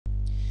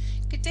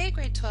Good day,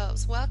 grade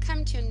 12s.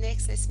 Welcome to your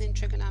next lesson in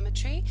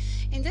trigonometry.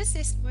 In this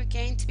lesson, we're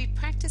going to be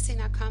practicing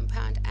our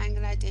compound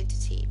angle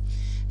identity.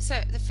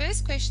 So the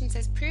first question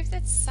says, prove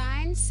that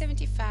sine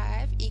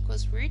 75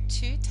 equals root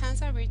 2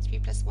 times our root 3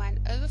 plus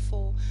 1 over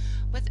 4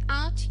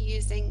 without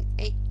using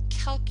a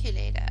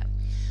calculator.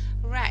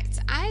 Right,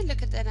 so I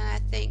look at that and I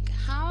think,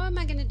 how am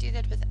I going to do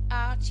that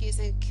without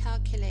using a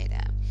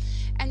calculator?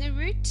 And the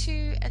root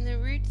 2 and the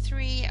root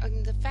 3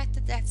 and the fact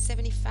that that's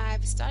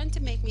 75 is starting to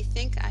make me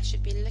think I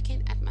should be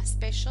looking at my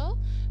special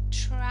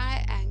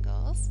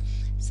triangles.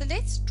 So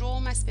let's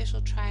draw my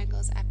special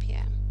triangles up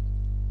here.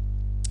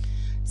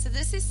 So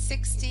this is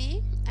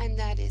 60 and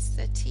that is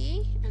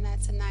 30 and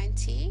that's a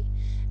 90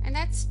 and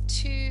that's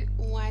 2,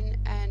 1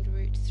 and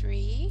root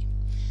 3.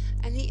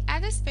 And the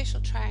other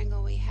special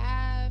triangle we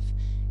have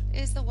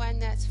is the one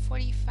that's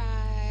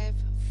 45,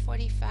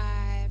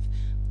 45,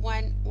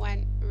 1,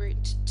 1,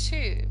 root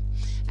 2.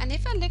 And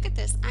if I look at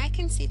this, I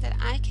can see that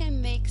I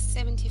can make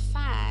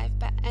 75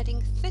 by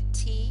adding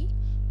 30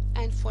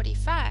 and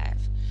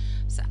 45.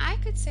 So I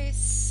could say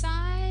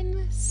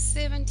sine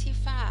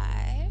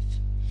 75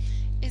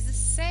 is the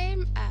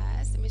same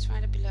as, let me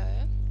write it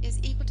below,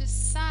 is equal to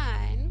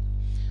sine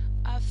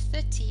of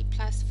 30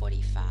 plus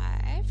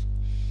 45.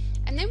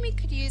 And then we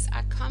could use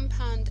our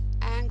compound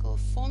angle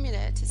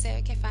formula to say,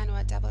 okay, fine, or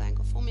our double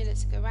angle formula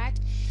to go right.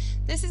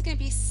 This is going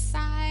to be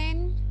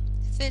sine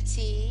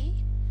 30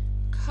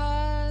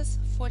 cos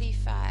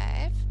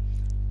 45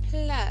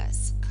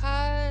 plus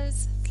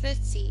cos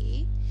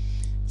 30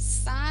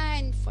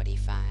 sine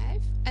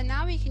 45. And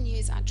now we can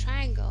use our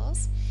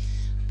triangles,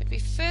 but we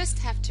first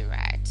have to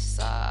write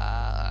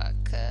SOHCAHTOA.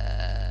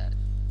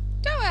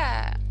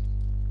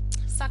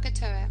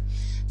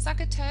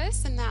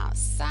 So now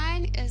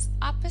sine is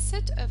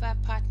opposite over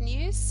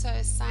hypotenuse,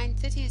 so sine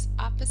 30 is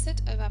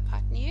opposite over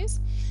hypotenuse,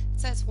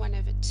 so it's 1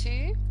 over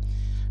 2.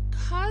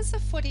 Cos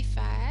of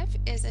 45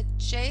 is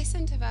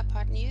adjacent of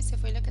hypotenuse.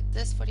 If we look at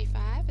this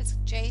 45, it's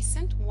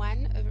adjacent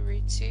 1 over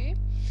root 2,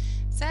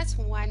 so that's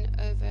 1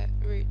 over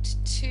root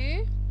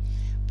 2,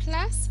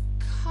 plus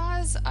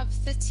cos of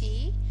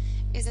 30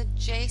 is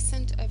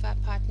adjacent over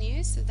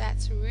hypotenuse, so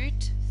that's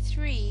root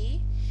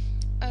 3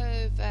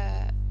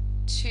 over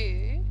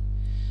 2.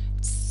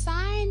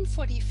 Sine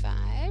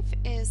 45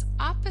 is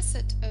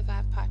opposite over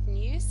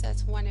hypotenuse, so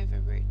that's 1 over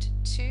root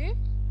 2.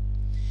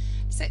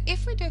 So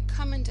if we do a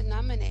common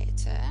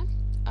denominator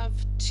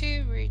of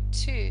 2 root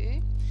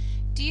 2,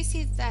 do you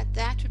see that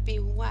that would be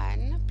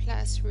 1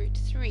 plus root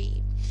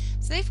 3?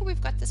 So therefore we've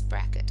got this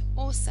bracket.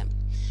 Awesome.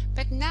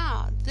 But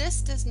now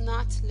this does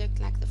not look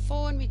like the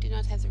 4 and we do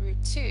not have the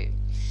root 2.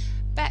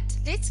 But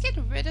let's get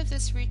rid of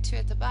this root 2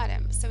 at the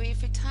bottom. So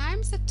if we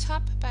times the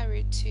top by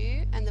root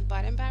 2 and the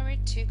bottom by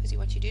root 2, because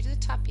what you do to the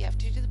top you have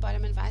to do to the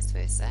bottom and vice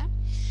versa,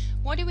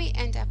 what do we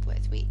end up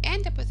with? We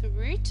end up with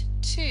root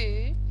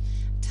 2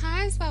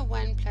 times by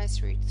 1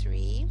 plus root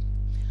 3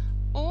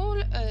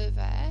 all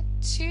over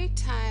 2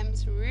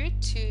 times root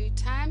 2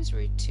 times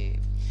root 2.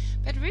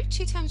 But root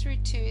 2 times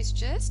root 2 is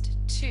just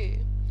 2.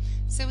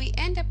 So we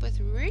end up with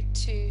root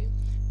 2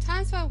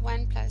 times by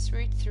 1 plus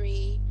root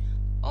 3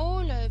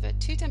 all over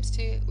 2 times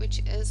 2, which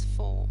is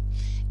 4.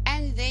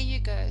 And there you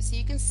go. So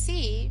you can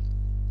see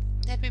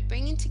that we're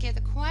bringing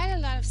together quite a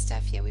lot of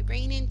stuff here. We're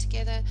bringing in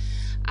together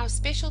our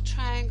special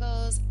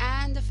triangles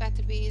and the fact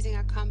that we're using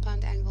our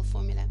compound angle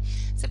formula.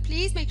 So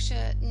please make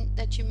sure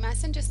that you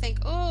mustn't just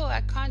think, oh,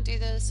 I can't do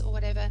this or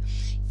whatever.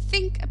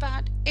 Think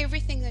about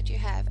everything that you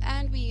have,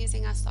 and we're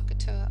using our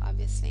SOHCAHTOA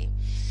obviously.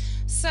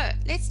 So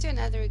let's do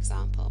another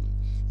example.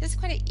 This is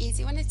quite an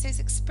easy one. It says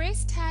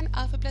express tan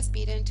alpha plus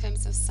beta in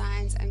terms of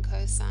sines and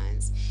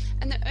cosines.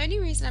 And the only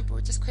reason I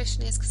brought this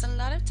question is because a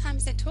lot of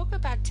times they talk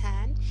about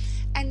tan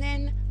and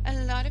then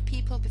a lot of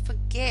people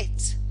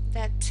forget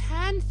that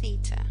tan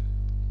theta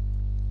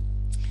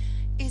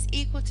is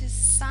equal to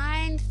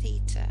sine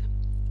theta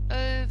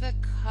over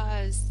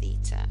cos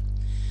theta.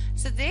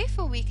 So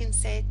therefore we can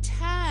say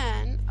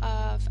tan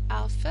of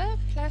alpha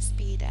plus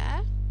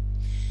beta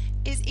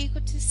is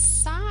equal to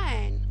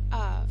sine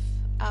of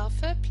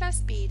alpha plus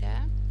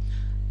beta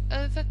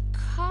over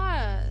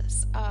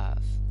cos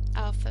of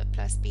alpha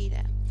plus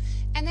beta.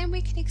 And then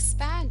we can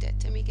expand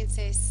it and we can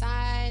say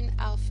sine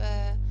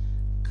alpha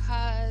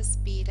cos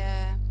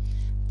beta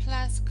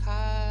plus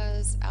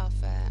cos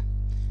alpha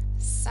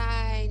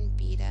sine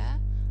beta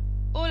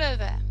all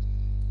over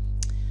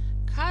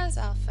cos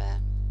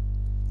alpha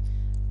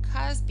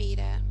cos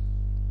beta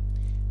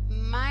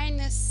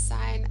minus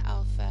sine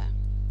alpha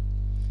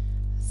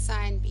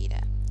sine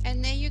beta.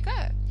 And there you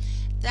go.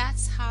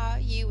 That's how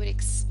you would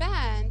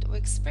expand or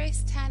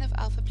express tan of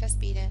alpha plus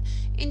beta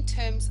in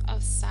terms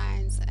of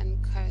sines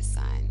and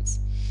cosines.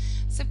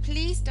 So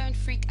please don't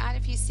freak out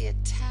if you see a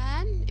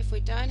tan. If we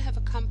don't have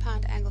a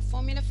compound angle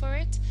formula for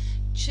it,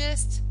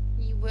 just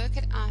you work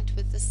it out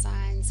with the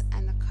sines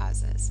and the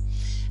coses.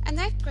 And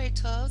that, grade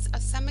 12s, are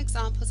some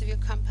examples of your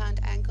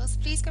compound angles.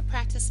 Please go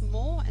practice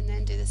more and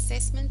then do the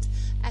assessment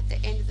at the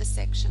end of the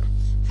section.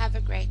 Have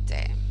a great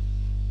day.